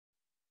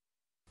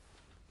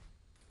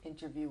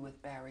interview with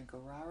Barry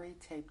Gourary,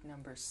 tape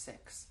number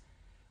 6.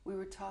 We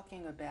were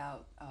talking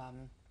about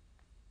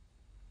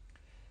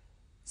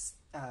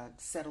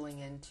settling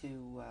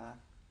into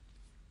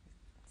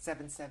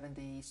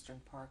 770 Eastern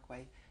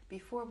Parkway.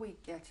 Before we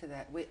get to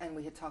that,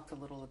 we had talked a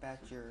little about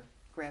your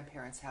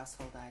grandparents'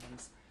 household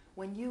items.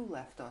 When you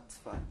left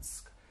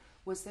Otskotsk,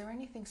 was there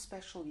anything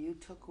special you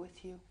took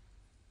with you?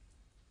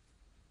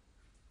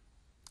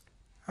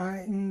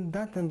 In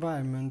that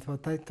environment,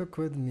 what I took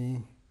with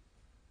me,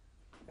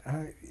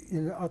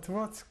 in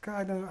Otskotsk,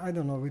 I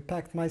don't know, we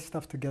packed my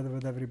stuff together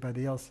with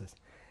everybody else's.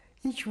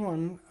 Each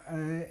one,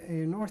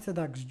 an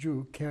Orthodox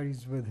Jew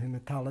carries with him a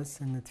tallis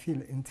and a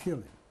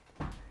tefillin,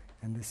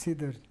 and the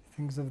siddur,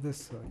 things of this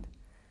sort.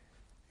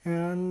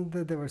 And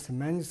there were some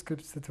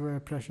manuscripts that were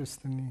precious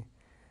to me.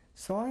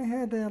 So I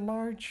had a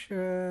large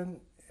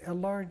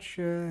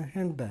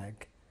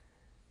handbag.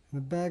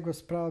 The bag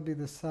was probably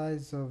the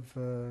size of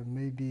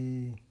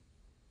maybe,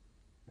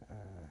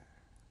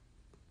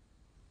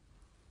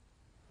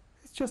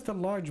 it's just a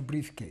large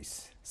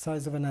briefcase,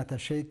 size of an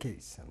attaché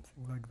case,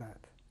 something like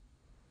that.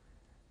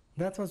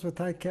 That was what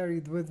I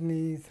carried with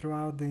me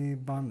throughout the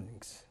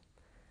bombings.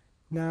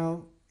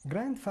 Now,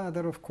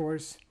 grandfather, of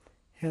course,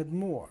 had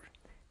more.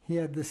 He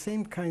had the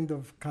same kind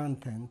of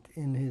content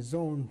in his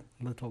own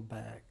little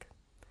bag,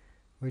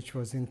 which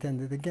was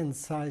intended, again, the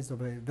size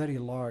of a very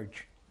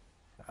large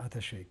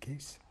attaché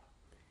case.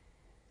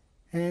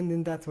 And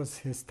in that was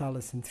his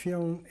tallis and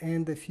tefillin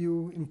and a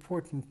few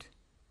important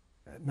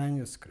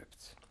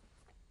manuscripts.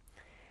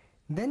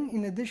 Then,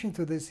 in addition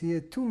to this, he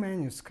had two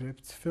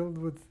manuscripts filled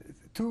with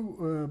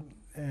two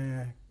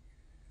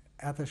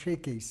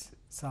attaché case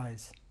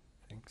size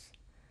things,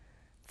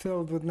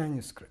 filled with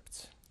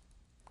manuscripts.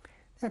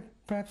 They're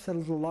perhaps a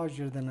little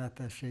larger than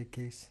attaché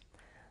case,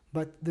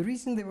 but the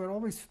reason they were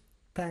always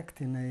packed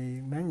in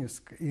a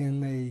manuscript,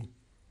 in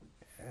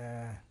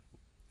a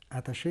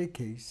attaché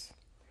case,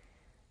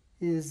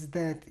 is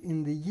that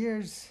in the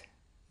years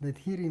that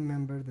he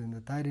remembered and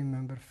that I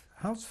remember,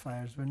 house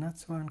fires were not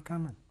so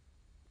uncommon.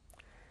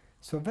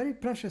 So very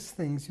precious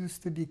things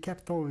used to be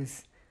kept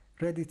always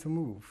ready to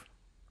move.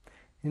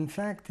 In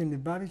fact, in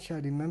Lubavich, I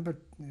remember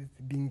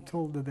being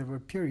told that there were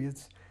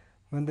periods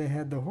when they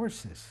had the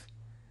horses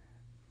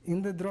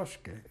in the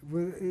droshke,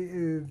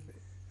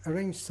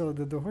 arranged so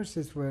that the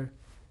horses were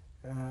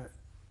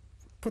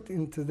put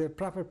into their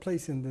proper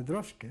place in the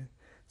droshke,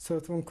 so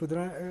that one could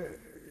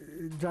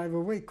drive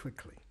away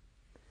quickly.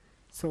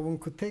 So one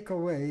could take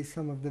away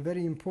some of the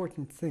very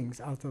important things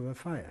out of a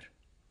fire.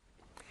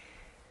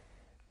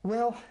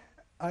 Well,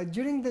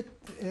 during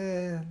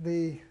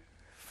the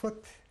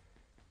foot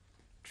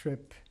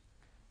trip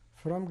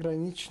from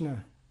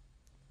Granichna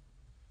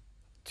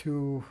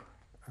to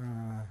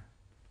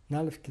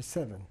Nalivki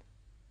 7,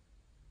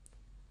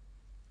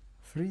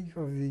 three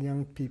of the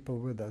young people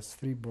with us,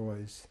 three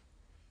boys,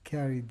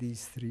 carried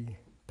these three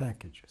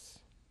packages,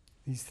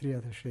 these three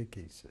attaché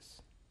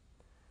cases.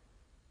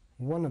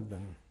 One of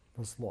them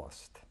was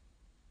lost,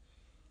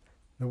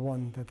 the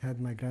one that had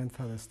my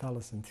grandfather's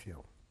tallis and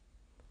tefillin.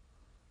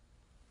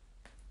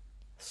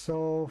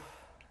 So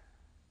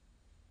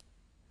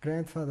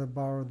grandfather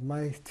borrowed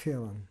my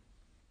tefillin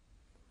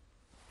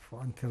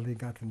until he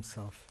got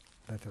himself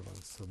better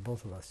ones, so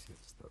both of us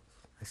used those.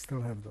 I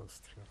still have those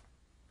too.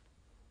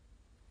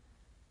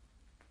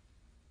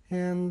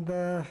 And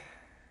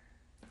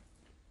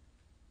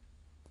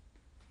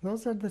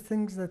those are the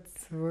things that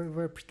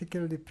were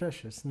particularly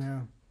precious.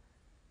 Now,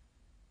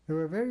 there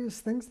were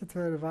various things that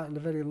were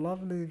very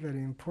lovely,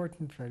 very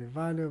important, very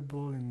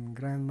valuable in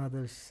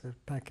grandmother's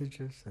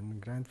packages and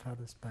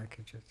grandfather's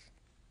packages.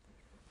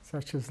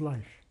 Such is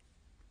life.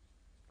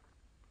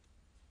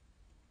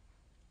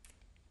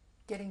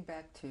 Getting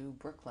back to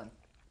Brooklyn,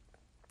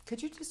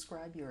 could you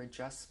describe your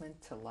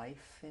adjustment to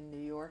life in New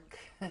York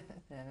and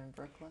in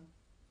Brooklyn?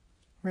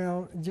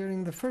 Well,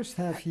 during the first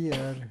half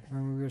year,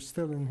 when we were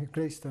still in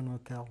Greystone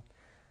Hotel,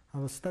 I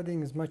was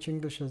studying as much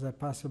English as I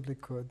possibly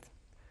could,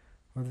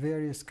 with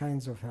various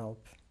kinds of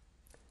help.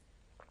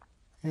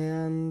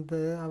 And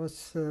I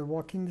was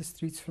walking the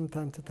streets from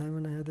time to time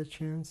when I had a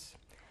chance.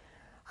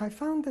 I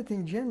found that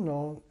in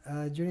general,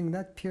 during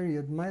that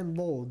period, my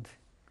load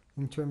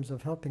in terms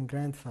of helping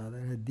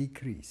grandfather had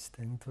decreased,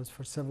 and it was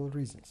for several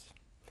reasons.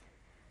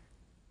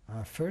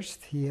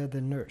 First, he had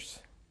a nurse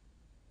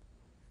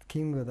that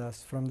came with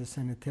us from the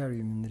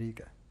sanitarium in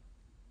Riga.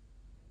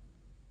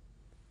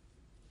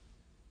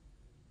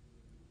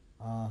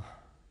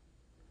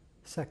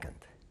 Second,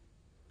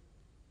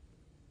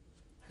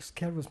 his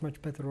care was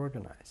much better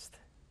organized.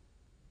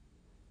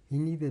 He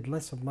needed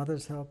less of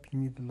mother's help, he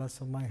needed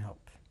less of my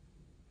help.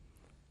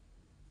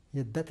 He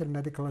had better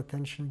medical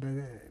attention,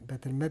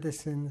 better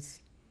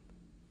medicines.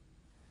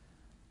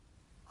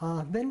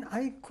 Then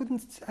I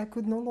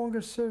could no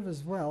longer serve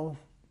as well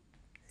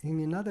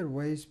in other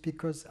ways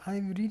because I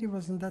really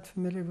wasn't that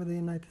familiar with the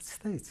United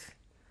States.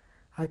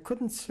 I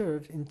couldn't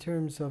serve in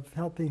terms of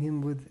helping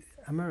him with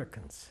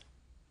Americans.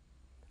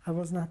 I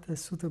was not a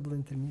suitable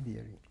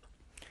intermediary.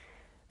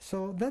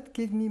 So that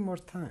gave me more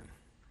time.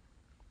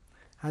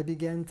 I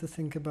began to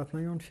think about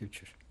my own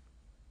future.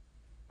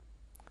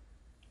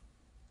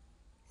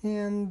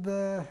 And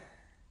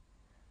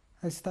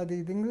I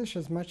studied English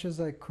as much as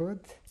I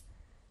could.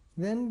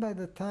 Then by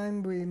the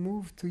time we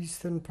moved to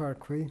Eastern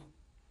Parkway,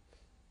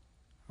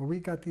 we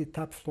got the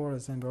top floor,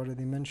 as I've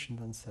already mentioned,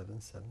 on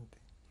 770.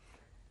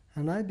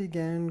 And I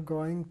began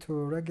going to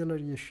a regular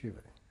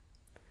yeshiva.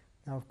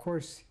 Now, of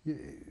course, the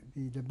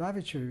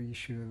Lubavich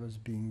yeshiva was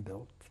being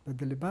built, but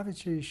the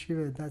Lubavich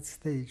yeshiva at that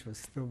stage was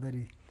still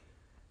very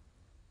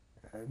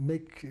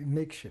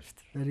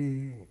makeshift,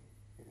 very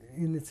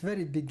in its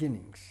very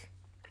beginnings.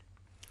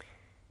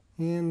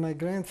 And my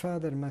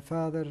grandfather, my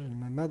father, and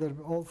my mother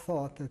all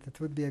thought that it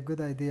would be a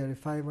good idea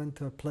if I went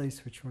to a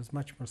place which was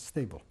much more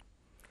stable,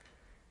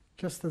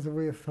 just as a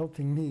way of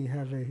helping me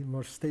have a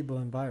more stable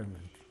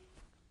environment.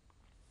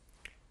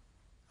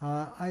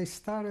 I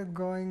started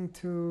going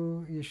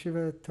to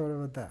Yeshiva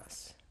Torah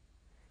Vodas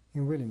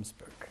in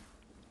Williamsburg.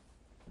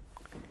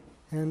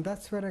 And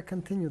that's where I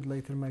continued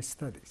later my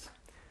studies.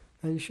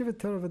 Now, Yeshiva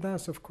Torah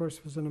Vodas, of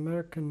course, was an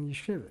American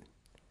yeshiva,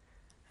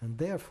 and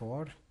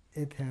therefore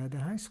it had a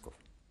high school.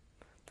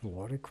 The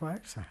law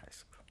requires a high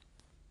school.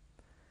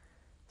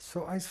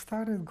 So I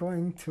started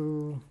going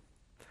to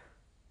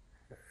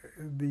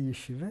the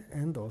yeshiva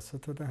and also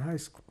to the high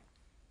school.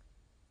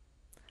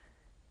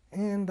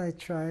 And I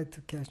tried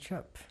to catch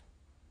up.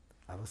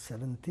 I was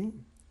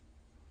 17.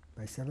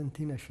 By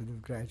 17, I should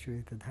have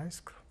graduated high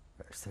school.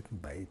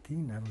 By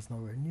 18, I was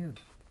nowhere near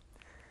that.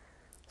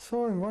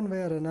 So in one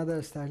way or another,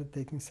 I started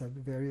taking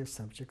various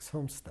subjects,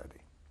 home study.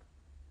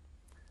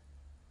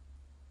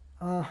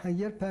 A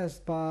year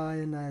passed by,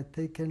 and I had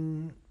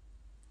taken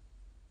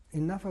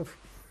enough of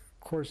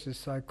courses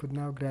so I could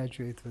now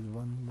graduate with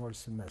one more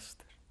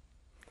semester.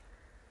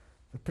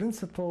 The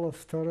principal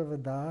of Torah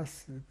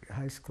Vodas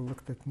high school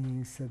looked at me and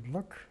he said,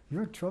 "Look,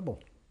 you're trouble.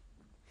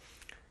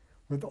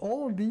 With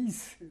all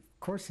these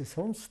courses,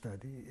 home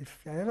study,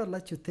 if I ever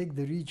let you take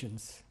the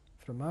regents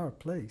from our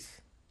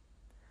place,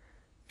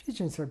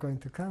 regents are going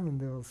to come and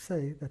they will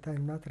say that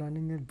I'm not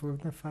running a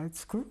bona fide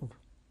school.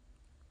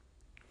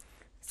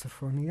 It's a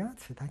phony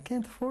outfit. I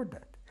can't afford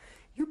that.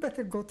 You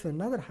better go to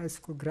another high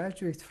school,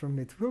 graduate from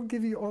it. We'll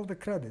give you all the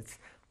credits,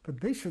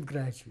 but they should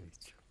graduate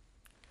you."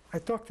 I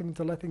talked him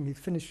into letting me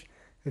finish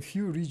a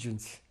few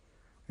regents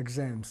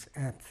exams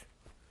at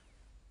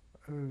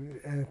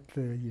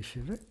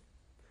yeshiva,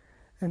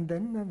 and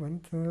then I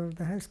went to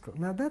the high school.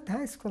 Now that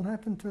high school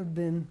happened to have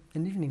been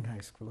an evening high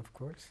school, of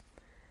course,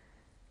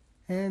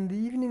 and the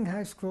evening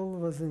high school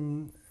was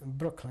in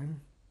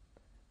Brooklyn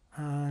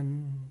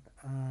on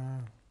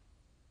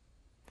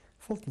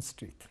Fulton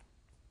Street,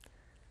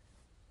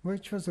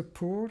 which was a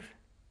poor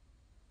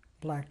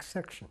black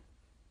section.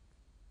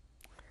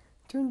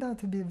 Turned out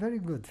to be very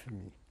good for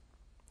me.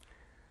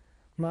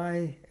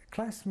 My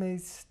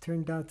classmates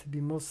turned out to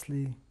be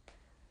mostly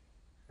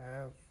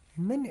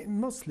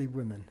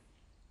women,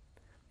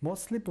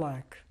 mostly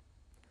black,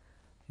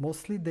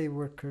 mostly day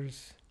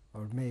workers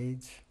or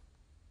maids,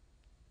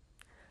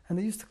 and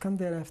they used to come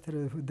there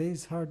after a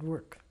day's hard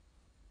work.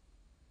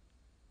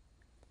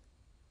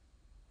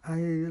 I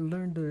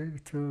learned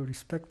to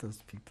respect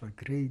those people a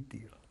great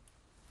deal.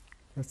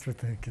 That's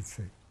what I can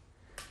say.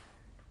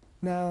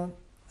 Now,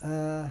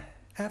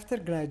 after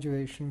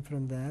graduation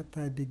from that,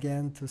 I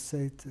began to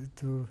say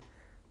to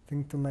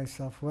think to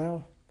myself,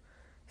 well,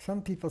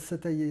 some people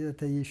sit at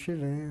a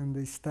yeshiva and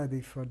they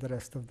study for the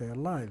rest of their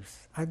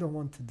lives. I don't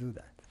want to do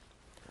that.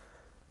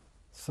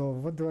 So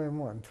what do I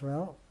want?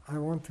 Well, I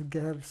want to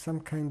have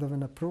some kind of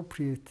an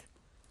appropriate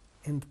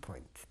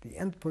endpoint. The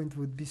endpoint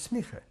would be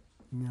smicha,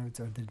 its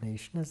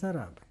ordination as a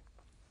rabbi.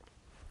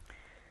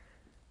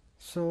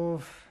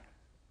 So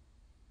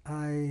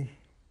I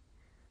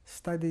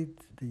studied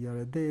the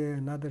Yoredea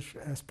and other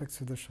aspects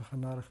of the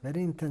Shulchan Aruch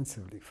very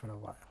intensively for a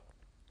while.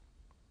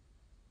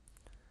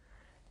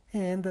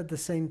 And at the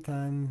same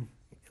time,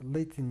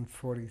 late in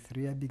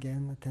 '43, I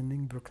began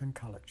attending Brooklyn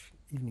College,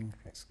 evening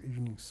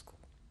school.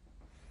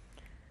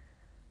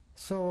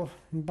 So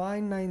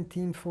by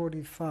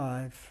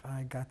 1945,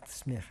 I got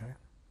smicha,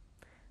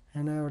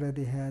 and I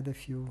already had a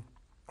few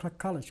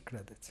college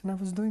credits, and I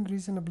was doing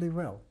reasonably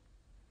well.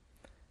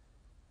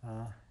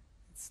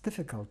 It's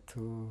difficult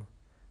to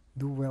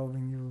do well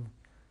when you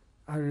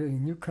are a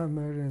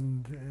newcomer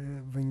and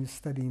when you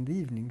study in the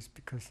evenings,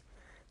 because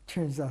it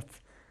turns out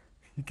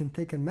you can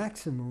take a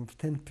maximum of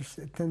 10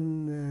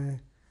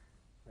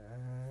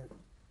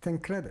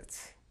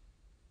 credits.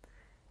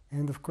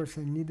 And of course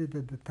I needed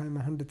at the time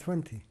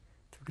 120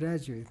 to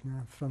graduate.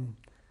 Now from,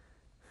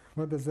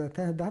 what does that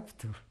add up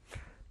to?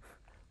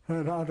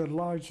 A rather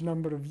large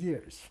number of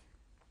years.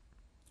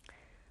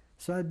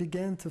 So I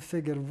began to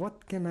figure,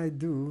 what can I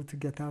do to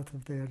get out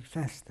of there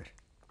faster?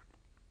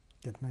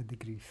 Get my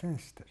degree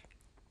faster.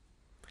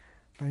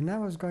 By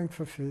now I was going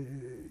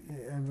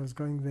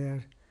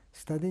there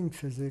studying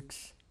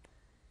physics,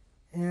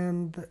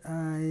 and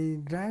I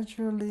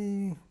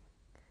gradually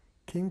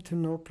came to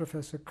know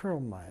Professor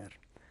Kurlmeyer.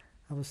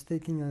 I was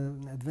taking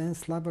an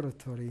advanced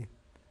laboratory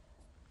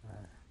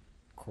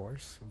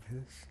course of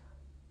his.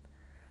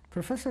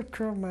 Professor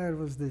Kurlmeyer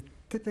was the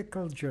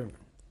typical German.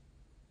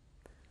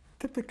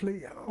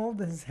 typically all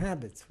his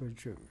habits were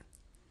German.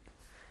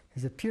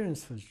 His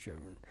appearance was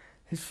German.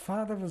 His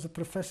father was a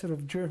professor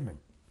of German.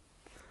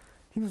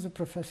 He was a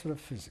professor of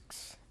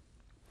physics.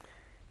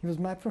 He was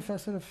my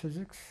professor of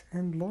physics,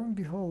 and lo and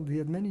behold, he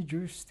had many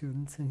Jewish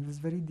students, and he was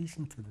very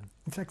decent to them.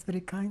 In fact, very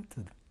kind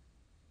to them.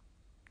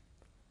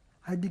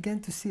 I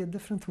began to see a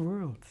different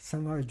world.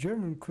 Somehow a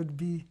German could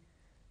be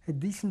a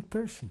decent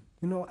person.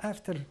 You know,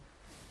 after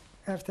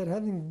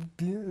having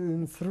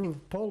been through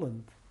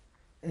Poland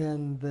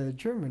and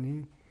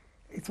Germany,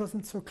 it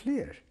wasn't so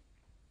clear.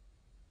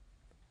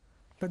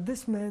 But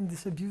this man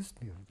disabused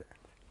me of that.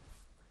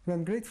 And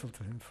I'm grateful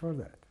to him for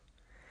that.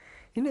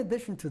 In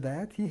addition to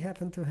that, he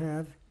happened to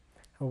have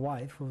a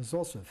wife who was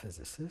also a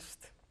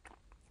physicist,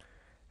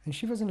 and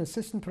she was an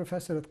assistant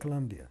professor at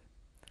Columbia.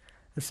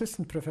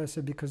 Assistant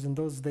professor because in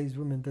those days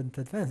women didn't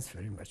advance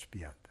very much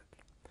beyond that.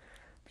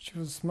 But she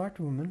was a smart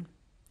woman,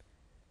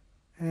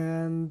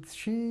 and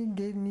she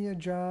gave me a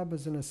job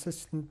as an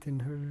assistant in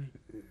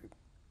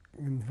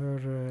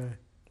her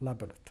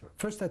laboratory.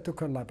 First I took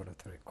her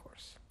laboratory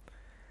course.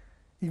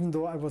 Even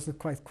though I wasn't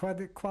quite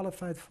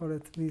qualified for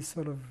it, we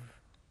sort of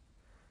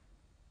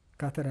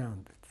got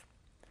around it.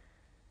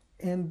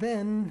 And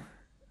then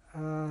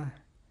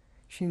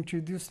she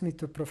introduced me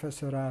to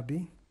Professor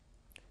Rabi,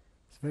 a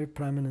very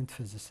prominent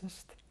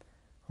physicist,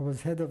 who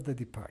was head of the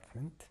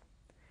department.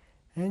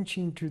 And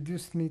she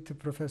introduced me to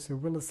Professor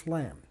Willis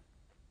Lamb.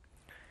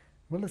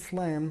 Willis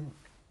Lamb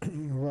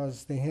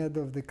was the head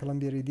of the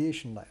Columbia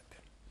Radiation Lab,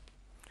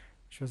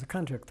 which was a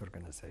contract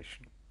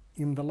organization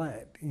in the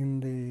lab, in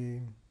the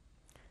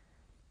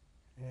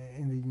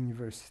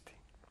university.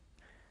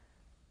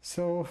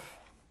 So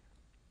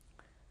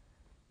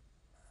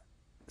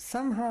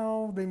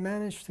somehow they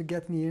managed to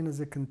get me in as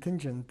a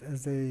contingent,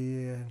 as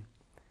a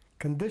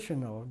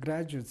conditional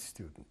graduate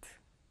student.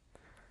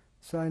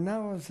 So I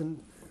was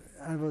an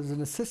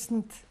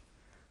assistant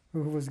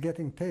who was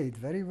getting paid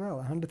very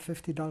well,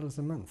 $150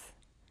 a month.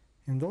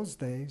 In those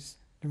days,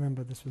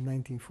 remember this was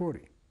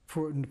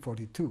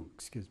 1942,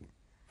 excuse me,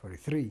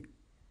 43.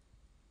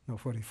 No,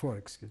 44,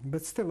 excuse me.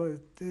 But still,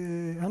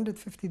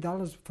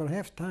 $150 for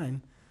half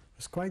time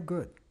was quite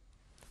good.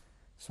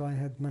 So I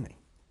had money.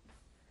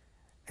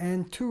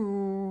 And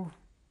two,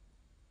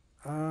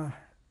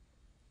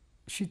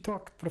 she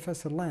talked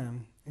Professor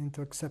Lamb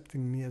into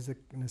accepting me as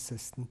an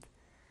assistant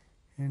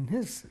in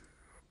his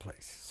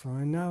place. So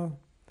I now,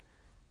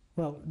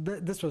 well,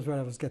 this was where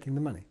I was getting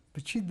the money.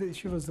 But she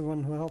was the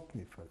one who helped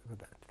me with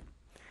that.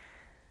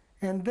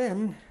 And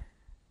then,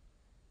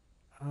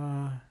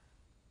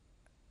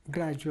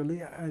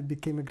 gradually, I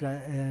became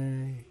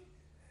a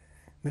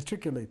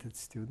matriculated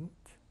student,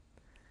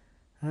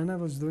 and I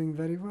was doing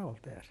very well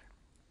there.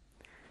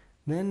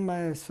 Then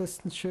my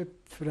assistantship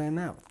ran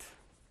out.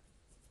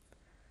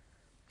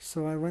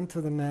 So I went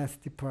to the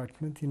math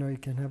department. You know, you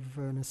can have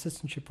an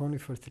assistantship only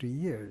for 3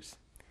 years.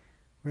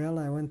 Well,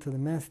 I went to the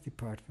math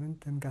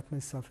department and got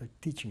myself a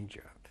teaching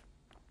job.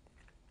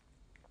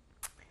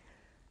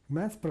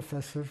 Math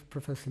professor,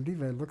 Professor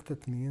Levi, looked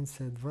at me and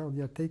said, well,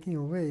 you're taking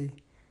away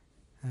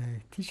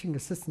a teaching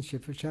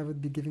assistantship which I would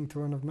be giving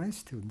to one of my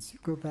students. You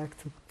go back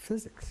to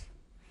physics.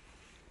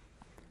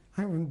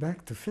 I went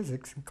back to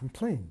physics and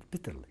complained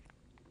bitterly.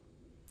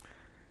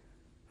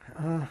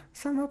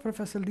 Somehow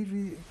Professor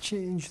Levy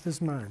changed his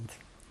mind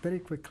very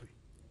quickly.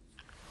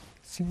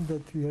 Seemed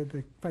that he had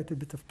quite a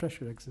bit of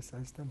pressure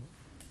exercised on him.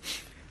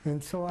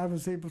 And so I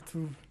was able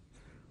to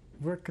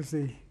work as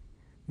a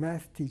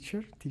math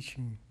teacher,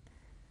 teaching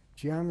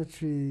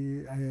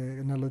geometry,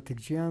 analytic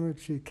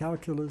geometry,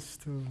 calculus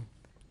to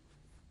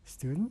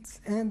students,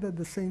 and at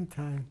the same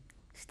time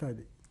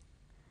study.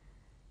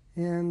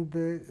 And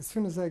as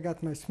soon as I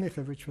got my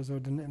smicha, which was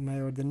my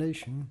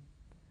ordination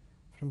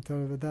from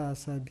Torah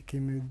Vodaas, I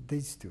became a day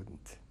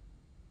student.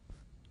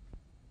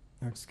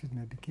 No, excuse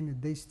me, I became a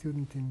day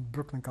student in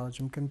Brooklyn College.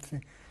 I'm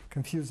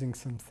confusing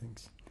some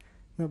things.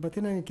 No, but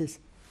in any case,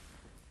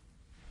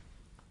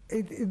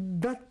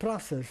 that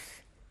process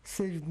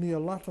saved me a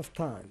lot of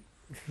time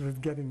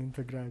with getting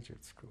into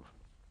graduate school.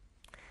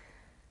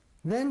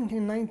 Then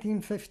in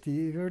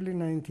 1950, early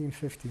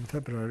 1950, in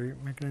February,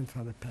 my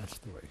grandfather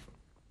passed away.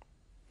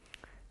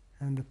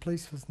 And the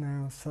place was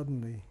now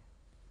suddenly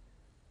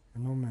a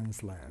no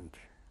man's land.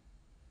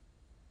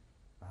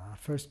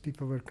 First,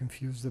 people were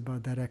confused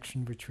about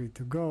direction which way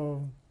to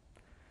go.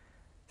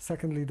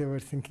 Secondly, they were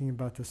thinking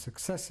about a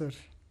successor.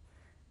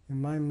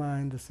 In my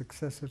mind, the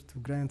successor to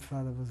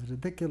grandfather was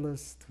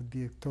ridiculous. It would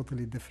be a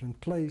totally different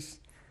place.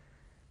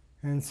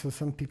 And so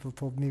some people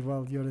told me,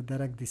 well, you're a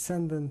direct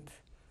descendant.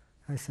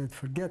 I said,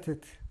 forget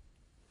it.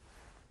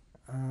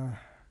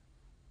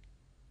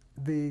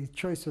 The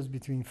choice was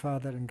between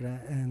father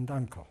and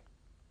uncle.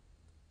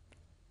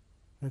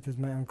 That is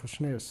my uncle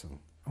Schneerson.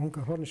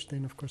 Uncle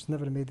Hornstein, of course,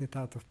 never made it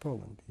out of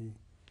Poland. He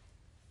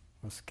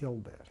was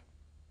killed there.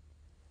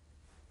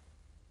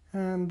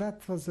 And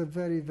that was a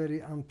very,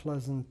 very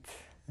unpleasant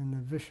and a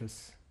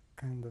vicious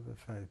kind of a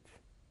fight.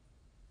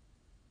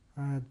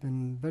 I had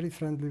been very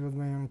friendly with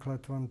my uncle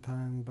at one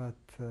time, but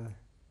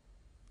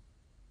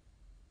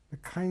the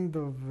kind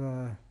of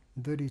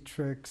dirty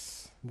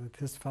tricks that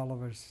his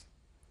followers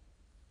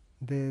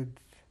did,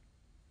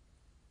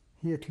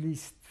 he at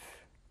least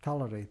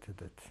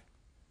tolerated it.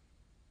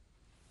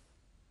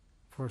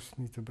 Forced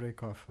me to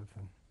break off with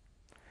him.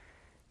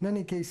 In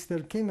any case, there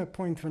came a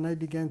point when I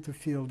began to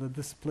feel that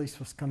this place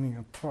was coming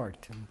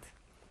apart, and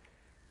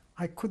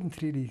I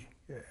couldn't really,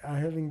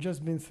 having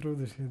just been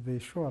through the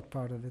Shoah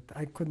part of it,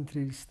 I couldn't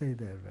really stay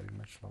there very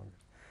much longer.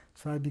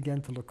 So I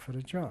began to look for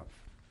a job.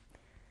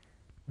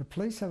 The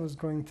place I was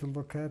going to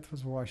look at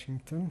was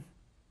Washington,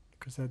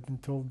 because I'd been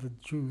told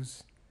that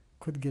Jews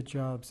could get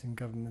jobs in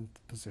government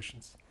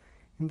positions.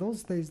 In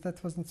those days,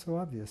 that wasn't so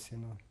obvious, you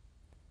know.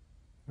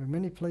 There were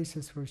many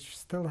places which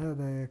still had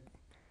a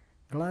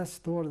glass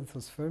door that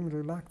was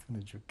firmly locked when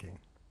a Jew came.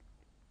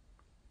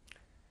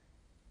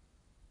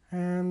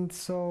 And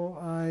so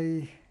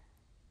I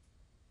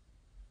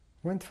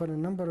went for a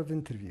number of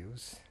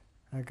interviews.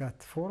 I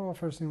got 4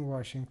 offers in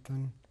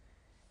Washington,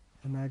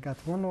 and I got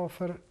 1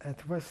 offer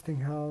at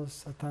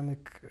Westinghouse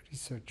Atomic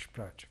Research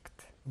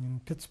Project in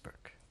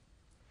Pittsburgh.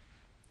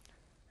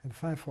 And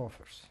 5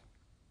 offers.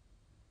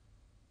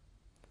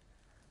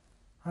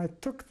 I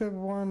took the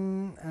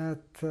one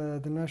at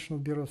the National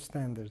Bureau of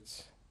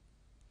Standards.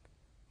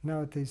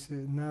 Now it is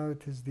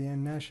the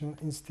National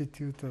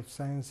Institute of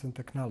Science and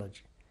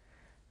Technology,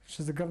 which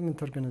is a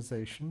government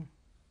organization.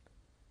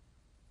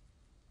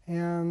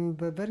 And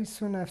very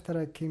soon after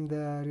I came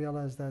there, I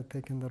realized I'd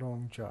taken the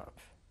wrong job.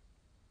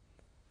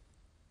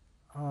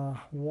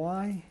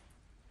 Why?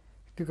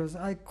 Because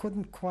I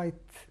couldn't quite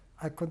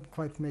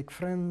make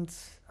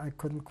friends. I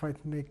couldn't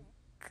quite make.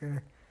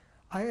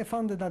 I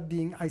found it up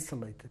being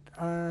isolated.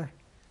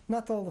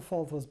 Not all the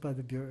fault was by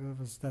the bureau; it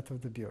was that of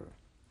the bureau.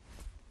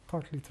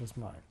 Partly it was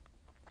mine.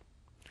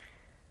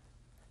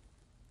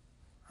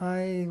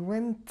 I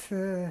went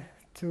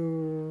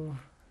to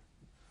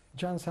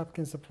Johns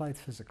Hopkins Applied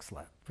Physics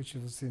Lab, which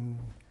was in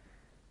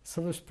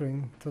Silver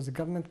Spring. It was a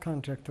government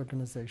contract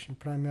organization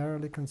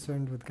primarily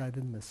concerned with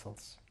guided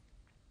missiles.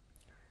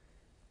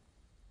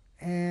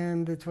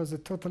 And it was a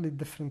totally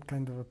different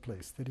kind of a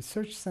place. The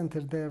research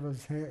center there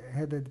was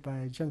headed by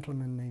a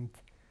gentleman named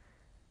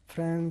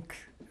Frank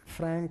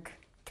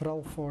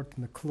Trelford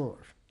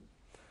McClure,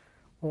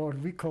 or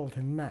we called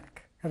him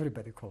Mac.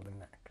 Everybody called him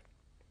Mac.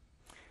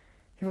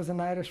 He was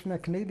an Irishman, a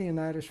Canadian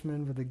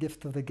Irishman with the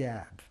gift of the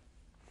gab.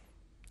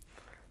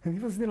 And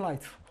he was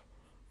delightful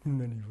in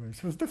many ways.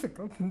 He was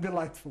difficult and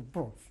delightful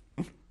both.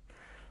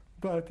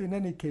 But in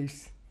any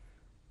case,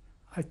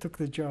 I took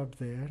the job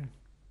there,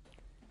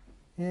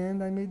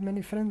 and I made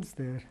many friends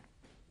there.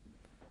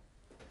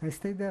 I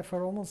stayed there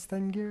for almost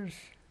 10 years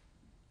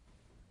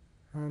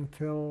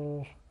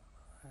until,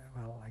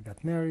 well, I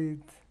got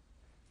married.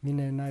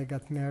 Mina and I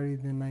got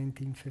married in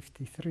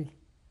 1953.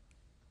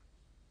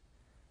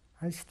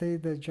 I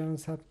stayed at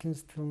Johns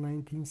Hopkins till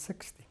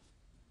 1960.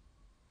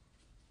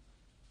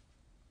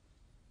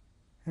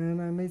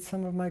 And I made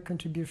some of my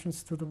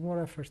contributions to the war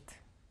effort,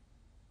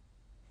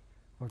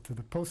 or to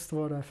the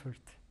post-war effort,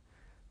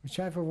 which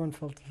I for one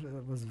felt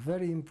was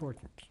very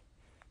important,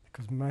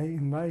 because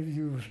in my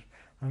view,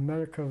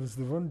 America was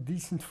the one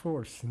decent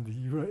force in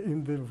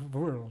the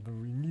world,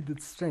 and we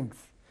needed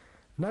strength.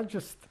 Not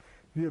just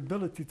the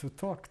ability to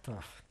talk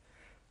tough,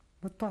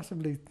 but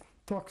possibly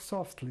talk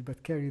softly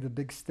but carry the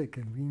big stick,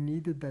 and we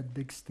needed that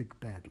big stick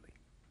badly.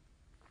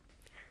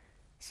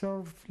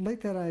 So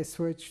later I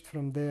switched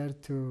from there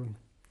to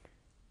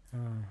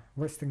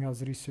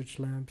Westinghouse Research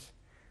Labs.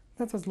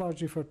 That was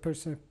largely for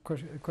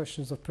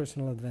questions of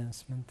personal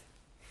advancement.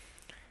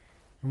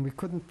 And we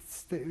couldn't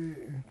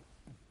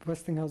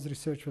Westinghouse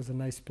Research was a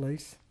nice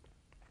place.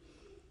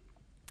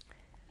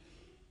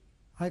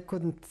 I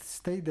couldn't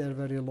stay there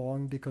very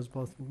long because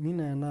both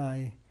Mina and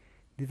I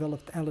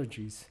developed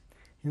allergies.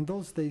 In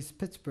those days,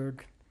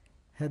 Pittsburgh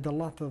had a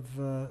lot of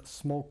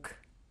smoke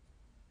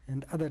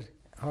and other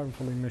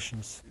harmful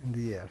emissions in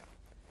the air.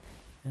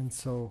 And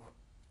so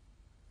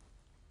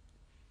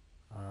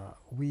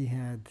we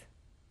had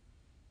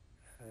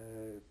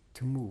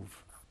to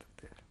move out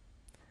of there.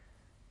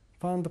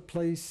 Found a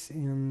place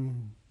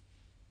in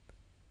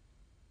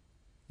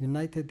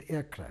United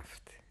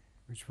Aircraft,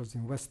 which was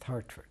in West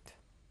Hartford.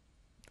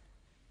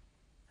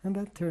 And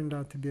that turned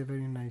out to be a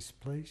very nice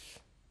place.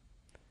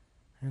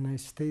 And I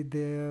stayed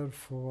there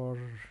for,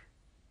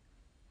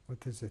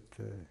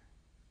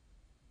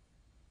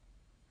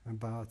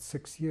 about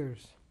 6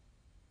 years.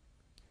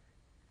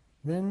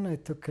 Then I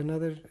took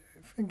another,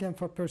 again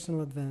for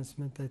personal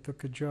advancement, I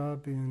took a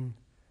job in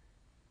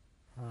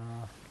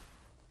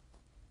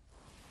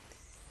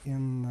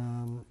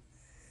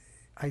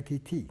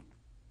ITT.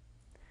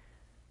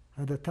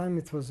 At the time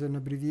it was an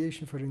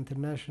abbreviation for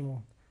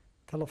International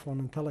Telephone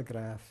and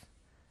Telegraph,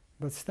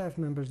 but staff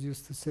members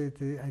used to say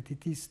the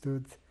ITT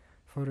stood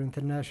for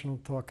International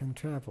Talk and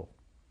Travel.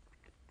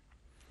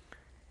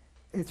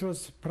 It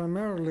was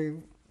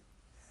primarily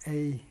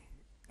a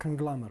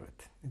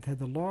conglomerate. It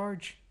had a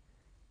large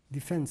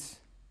defense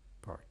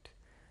part,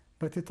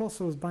 but it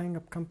also was buying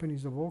up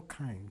companies of all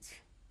kinds.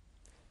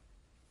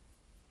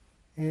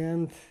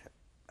 And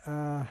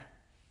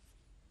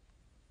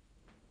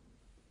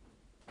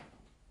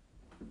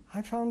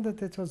I found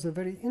that it was a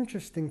very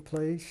interesting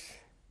place.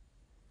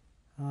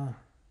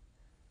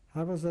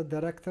 I was a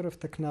director of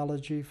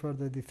technology for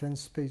the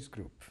Defense Space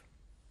Group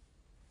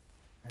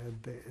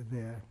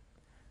there.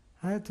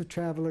 I had to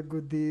travel a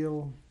good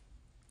deal.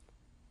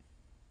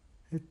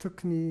 It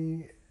took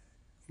me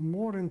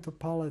more into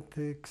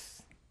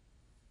politics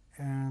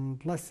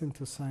and less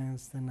into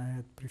science than I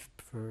had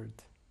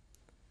preferred.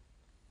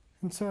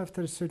 And so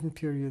after a certain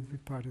period, we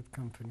parted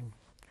company.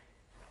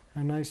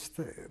 And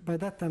by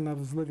that time, I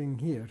was living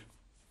here.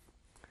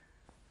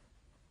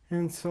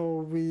 And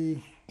so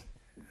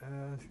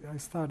I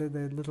started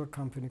a little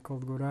company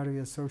called Gourary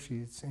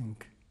Associates,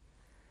 Inc.,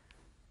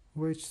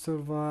 which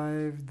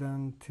survived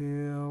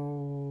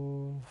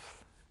until,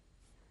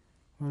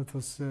 well, it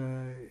was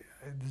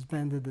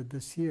disbanded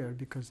this year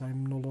because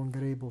I'm no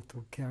longer able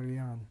to carry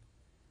on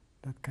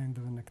that kind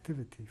of an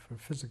activity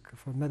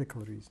for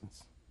medical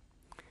reasons.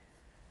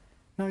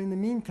 Now, in the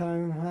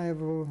meantime, I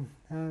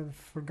have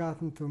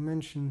forgotten to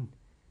mention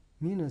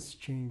Mina's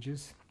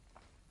changes.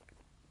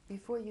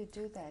 Before you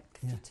do that,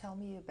 could you tell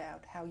me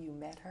about how you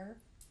met her?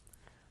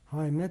 How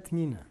I met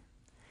Mina?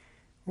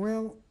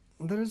 Well,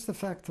 there is the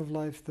fact of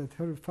life that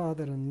her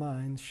father and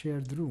mine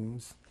shared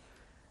rooms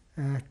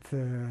at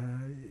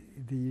the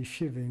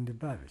yeshiva in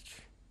Lubavich.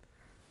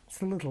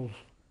 It's a little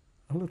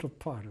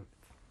part of it.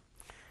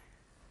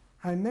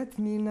 I met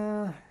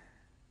Mina,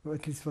 or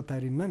at least what I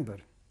remember,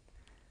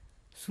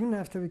 soon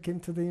after we came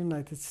to the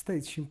United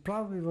States. She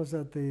probably was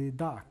at the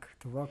dock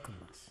to welcome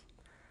us.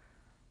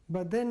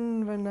 But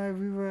then when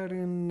we were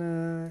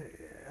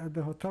at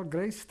the Hotel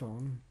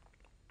Greystone,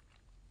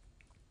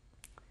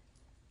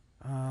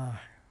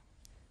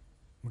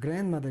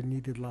 grandmother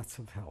needed lots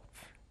of help.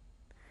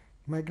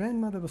 My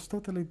grandmother was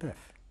totally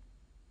deaf.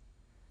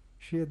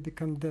 She had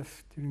become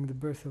deaf during the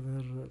birth of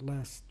her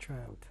last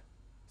child,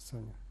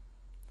 Sonia.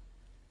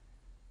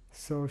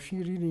 So she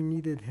really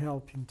needed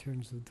help in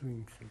terms of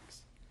doing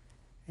things.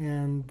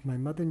 And my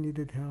mother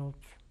needed help,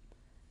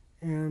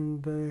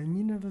 and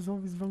Nina was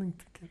always willing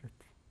to give it.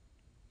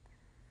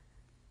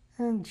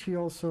 And she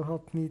also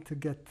helped me to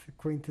get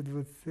acquainted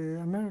with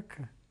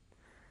America,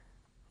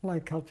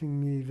 like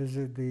helping me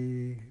visit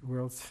the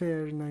World's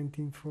Fair in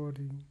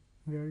 1940,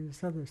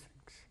 various other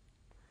things.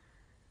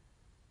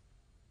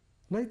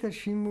 Later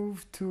she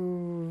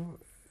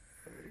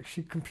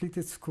she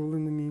completed school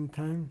in the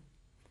meantime.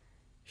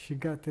 She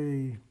got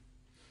a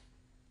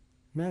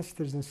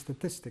master's in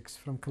statistics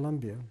from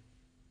Columbia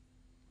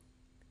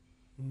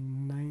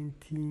in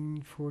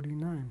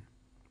 1949.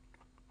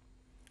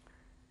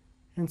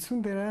 And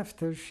soon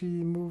thereafter, she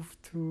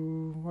moved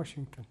to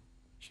Washington.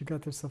 She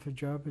got herself a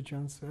job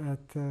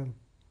at the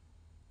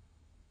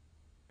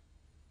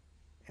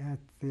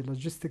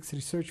Logistics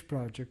Research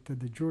Project at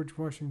the George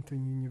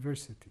Washington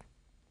University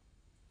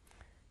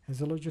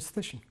as a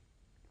logistician.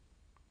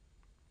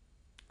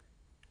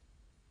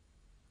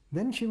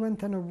 Then she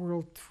went on a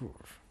world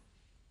tour.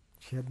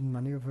 She had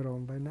money of her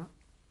own by now,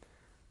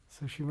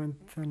 so she went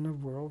on a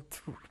world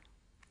tour.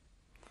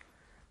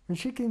 When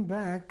she came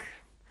back,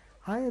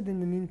 I had in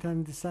the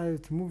meantime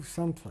decided to move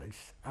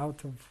someplace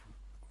out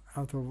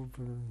of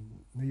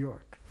New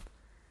York.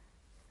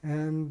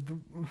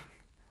 And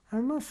I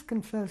must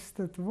confess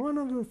that one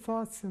of the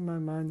thoughts in my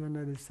mind when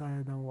I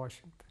decided on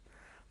Washington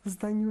was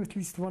that I knew at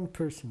least one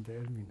person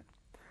there, Mina.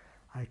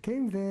 I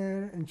came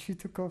there and she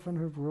took off on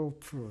her world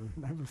tour,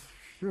 and I was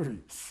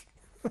furious.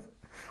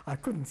 I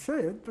couldn't say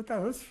it, but I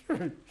was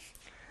furious.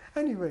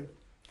 Anyway,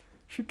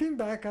 she came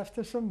back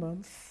after some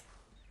months,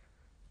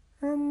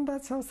 and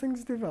that's how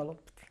things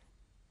developed.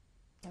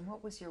 And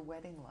what was your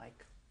wedding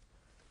like?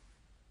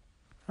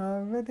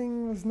 Our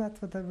wedding was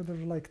not what I would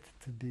have liked it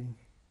to be.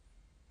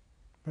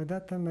 By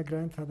that time, my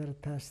grandfather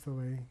had passed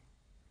away.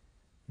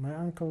 My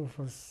uncle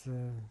was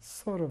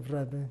sort of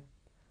Rebbe,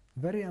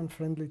 very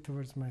unfriendly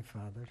towards my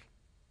father.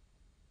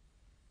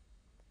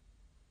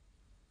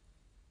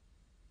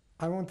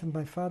 I wanted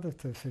my father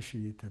to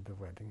officiate at the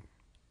wedding,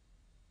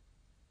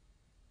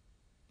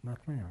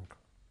 not my uncle.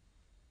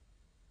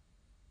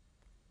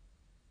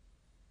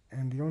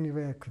 And the only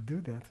way I could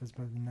do that was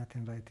by not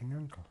inviting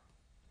uncle,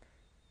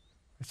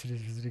 which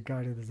was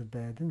regarded as a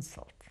bad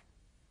insult.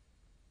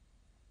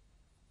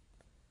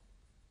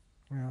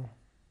 Well,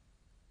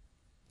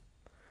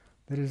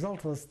 the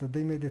result was that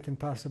they made it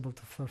impossible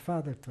for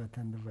father to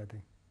attend the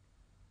wedding.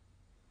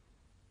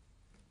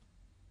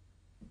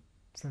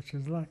 Such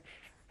is life.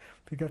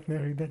 We got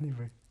married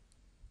anyway.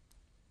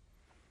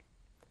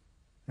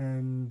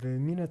 And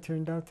Mina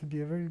turned out to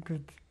be a very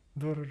good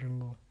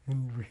daughter-in-law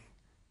anyway.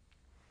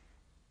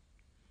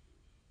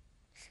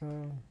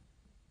 So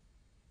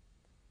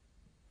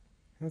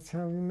that's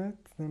how we met.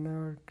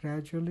 Then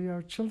gradually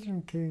our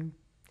children came.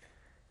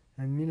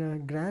 And Mina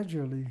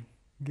gradually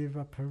gave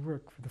up her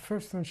work. For the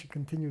first one, she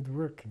continued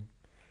working.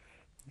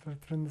 But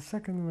when the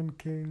second one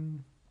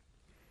came,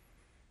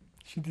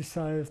 she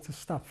decided to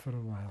stop for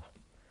a while.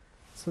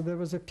 So there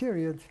was a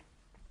period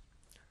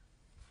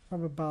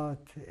of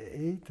about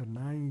 8 or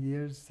 9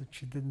 years that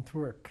she didn't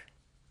work.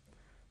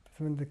 But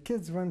when the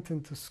kids went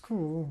into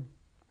school,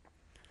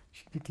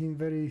 she became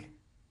very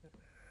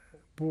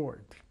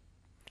bored.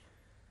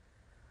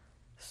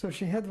 So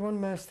she had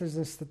one master's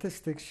in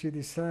statistics. She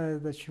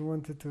decided that she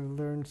wanted to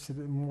learn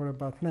more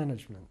about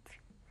management.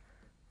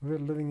 We were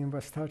living in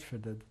West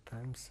Hartford at the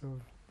time,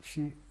 so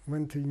she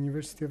went to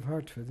University of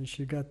Hartford and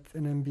she got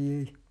an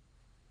MBA.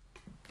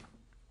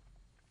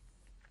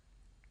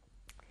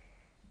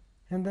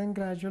 And then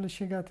gradually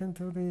she got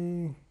into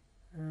the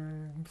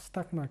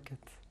stock market.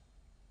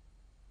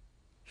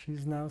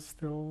 She's now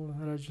still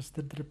a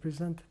registered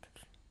representative.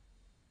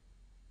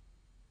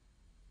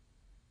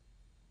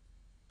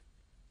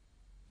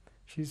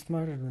 She's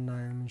smarter than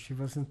I am, and she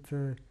wasn't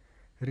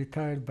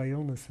retired by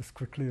illness as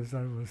quickly as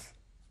I was.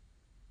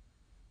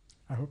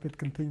 I hope it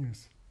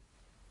continues.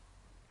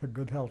 For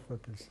good health,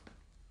 that is.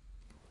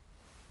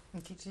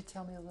 And could you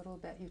tell me a little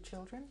about your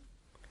children?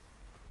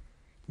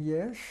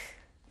 Yes.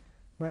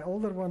 My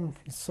older one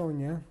is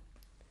Sonia,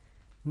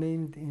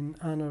 named in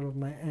honor of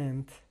my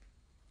aunt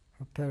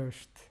who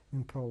perished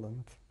in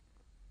Poland.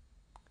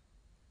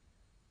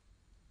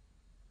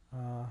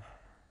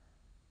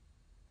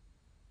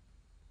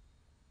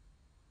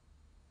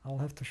 I'll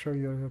have to show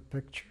you her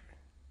picture.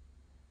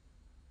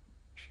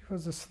 She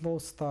was a slow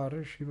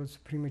starter. She was a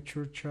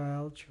premature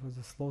child. She was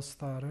a slow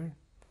starter.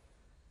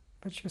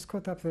 But she was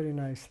caught up very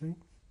nicely.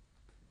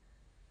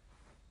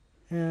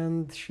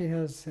 And she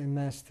has a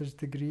master's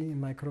degree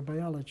in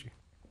microbiology.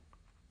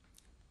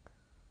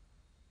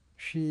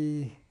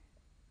 She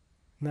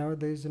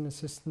nowadays is an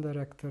assistant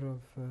director of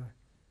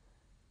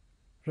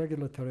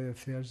regulatory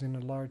affairs in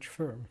a large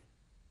firm.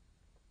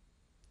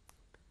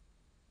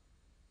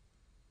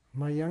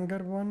 My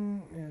younger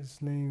one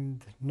is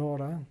named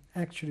Nora.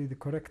 Actually, the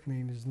correct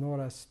name is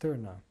Nora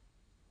Sterna.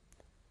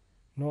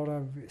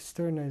 Nora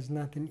Sterna is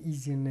not an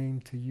easy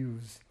name to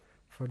use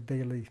for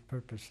daily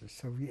purposes,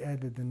 so we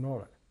added the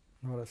Nora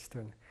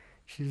Sterna.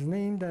 She's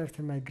named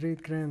after my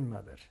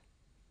great-grandmother.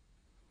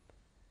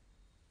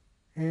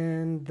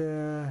 And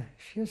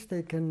she has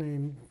taken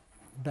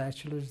a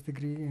bachelor's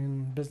degree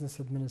in business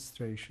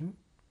administration.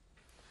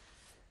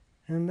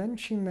 And then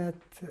she met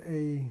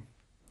a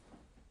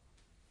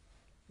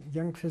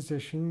young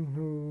physician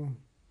who,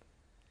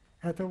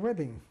 at a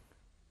wedding.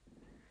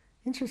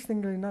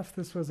 Interestingly enough,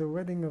 this was a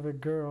wedding of a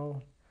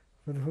girl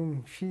with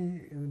whom she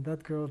and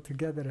that girl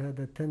together had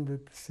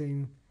attended the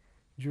same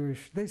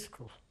Jewish day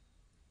school.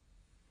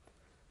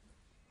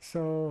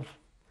 So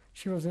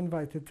she was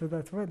invited to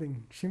that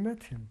wedding. She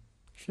met him.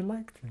 She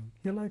liked him.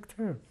 He liked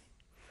her.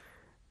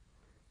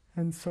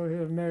 And so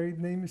her married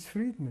name is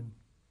Friedman.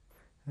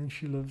 And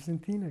she lives in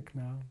Teaneck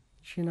now.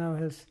 She now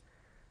has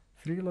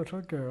 3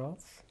 little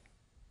girls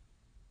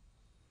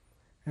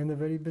and a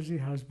very busy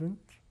husband,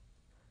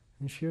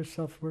 and she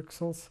herself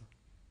works also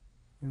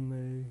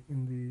in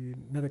the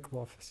medical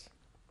office.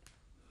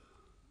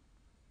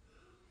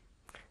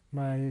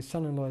 My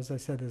son-in-law, as I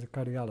said, is a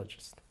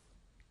cardiologist.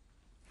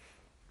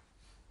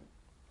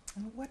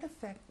 And what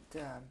effect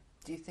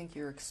do you think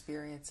your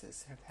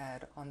experiences have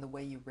had on the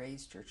way you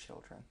raised your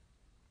children?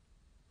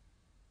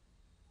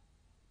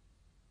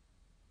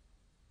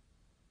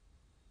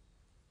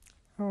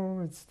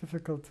 Oh, it's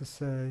difficult to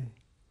say.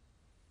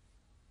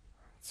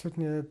 It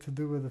certainly had to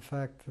do with the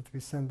fact that we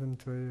sent them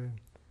to a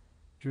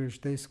Jewish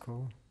day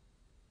school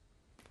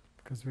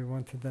because we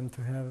wanted them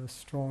to have a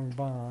strong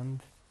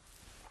bond.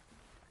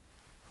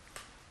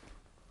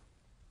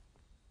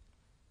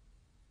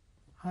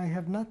 I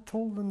have not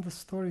told them the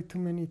story too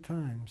many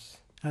times.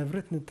 I've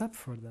written it up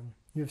for them.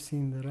 You've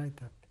seen the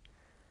write-up.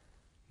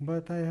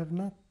 But I have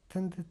not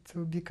tended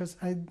to, because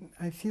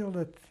I feel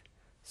that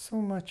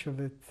so much of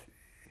it,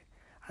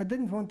 I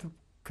didn't want to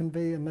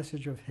convey a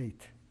message of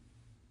hate.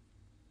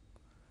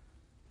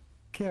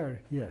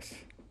 Care, yes.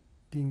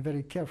 Being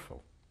very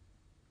careful.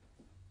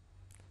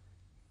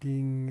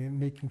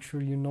 Making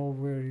sure you know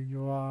where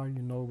you are,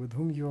 you know with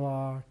whom you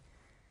are,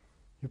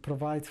 you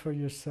provide for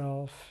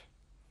yourself,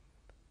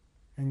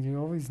 and you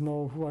always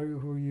know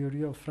who your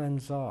real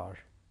friends are.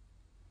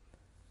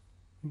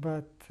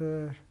 But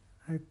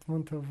I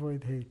want to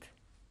avoid hate.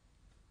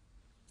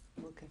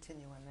 We'll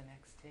continue on the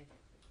next tape.